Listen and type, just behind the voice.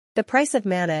The price of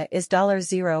mana is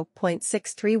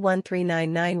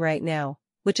 $0.631399 right now,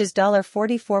 which is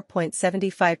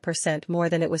 44.75% more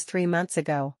than it was 3 months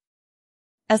ago.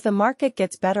 As the market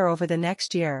gets better over the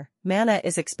next year, mana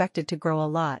is expected to grow a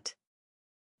lot.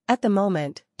 At the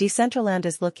moment, Decentraland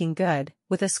is looking good,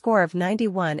 with a score of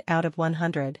 91 out of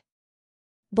 100.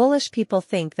 Bullish people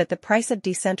think that the price of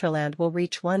Decentraland will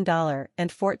reach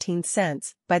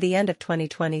 $1.14 by the end of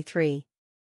 2023.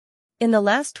 In the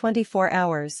last 24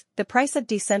 hours, the price of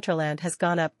Decentraland has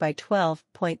gone up by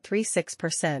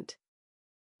 12.36%.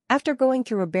 After going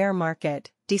through a bear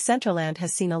market, Decentraland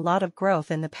has seen a lot of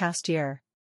growth in the past year.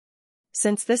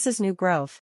 Since this is new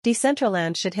growth,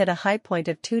 Decentraland should hit a high point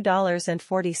of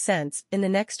 $2.40 in the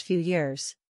next few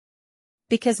years.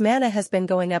 Because mana has been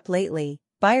going up lately,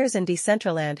 buyers in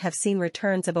Decentraland have seen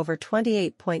returns of over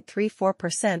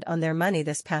 28.34% on their money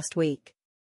this past week.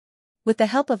 With the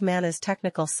help of mana's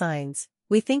technical signs,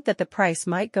 we think that the price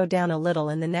might go down a little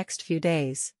in the next few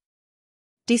days.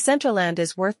 Decentraland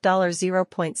is worth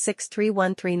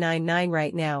 $0.631399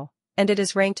 right now, and it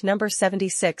is ranked number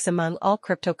 76 among all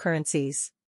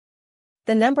cryptocurrencies.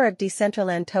 The number of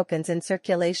Decentraland tokens in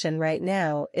circulation right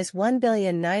now is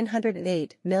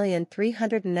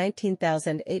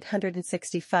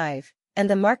 1,908,319,865, and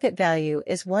the market value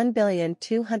is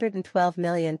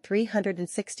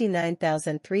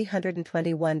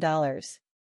 $1,212,369,321.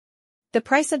 The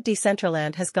price of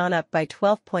Decentraland has gone up by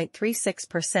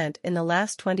 12.36% in the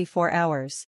last 24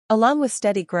 hours. Along with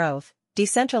steady growth,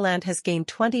 Decentraland has gained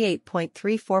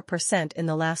 28.34% in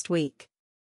the last week.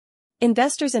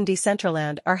 Investors in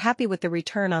Decentraland are happy with the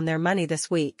return on their money this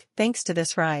week, thanks to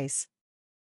this rise.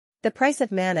 The price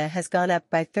of mana has gone up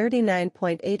by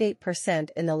 39.88%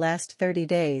 in the last 30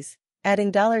 days,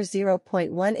 adding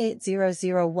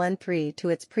 $0.180013 to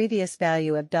its previous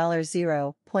value of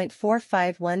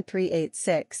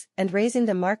 $0.451386 and raising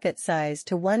the market size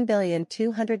to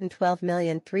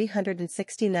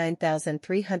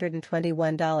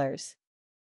 $1,212,369,321.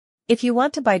 If you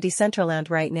want to buy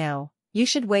Decentraland right now, you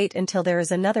should wait until there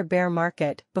is another bear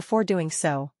market before doing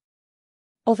so.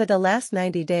 Over the last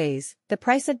 90 days, the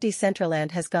price of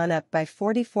Decentraland has gone up by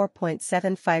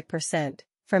 44.75%,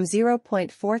 from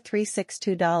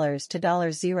 $0.4362 to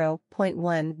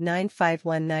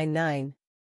 $0.195199.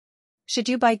 Should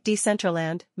you buy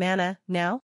Decentraland, mana,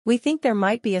 now? We think there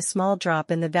might be a small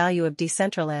drop in the value of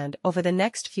Decentraland over the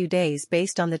next few days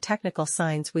based on the technical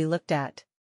signs we looked at.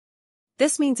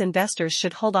 This means investors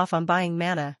should hold off on buying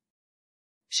mana.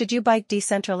 Should you buy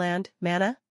Decentraland,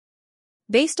 mana?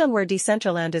 Based on where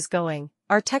Decentraland is going,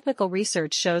 our technical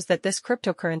research shows that this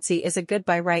cryptocurrency is a good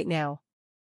buy right now.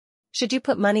 Should you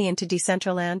put money into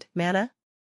Decentraland, mana?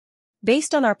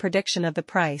 Based on our prediction of the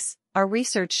price, our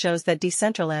research shows that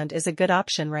Decentraland is a good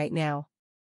option right now.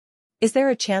 Is there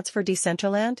a chance for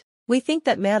Decentraland? We think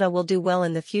that mana will do well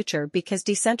in the future because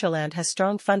Decentraland has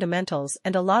strong fundamentals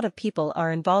and a lot of people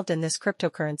are involved in this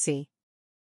cryptocurrency.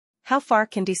 How far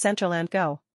can Decentraland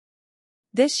go?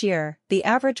 This year, the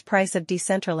average price of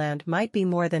Decentraland might be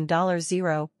more than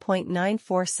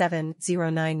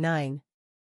 $0.947099.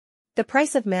 The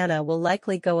price of mana will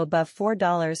likely go above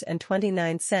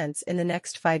 $4.29 in the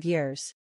next 5 years.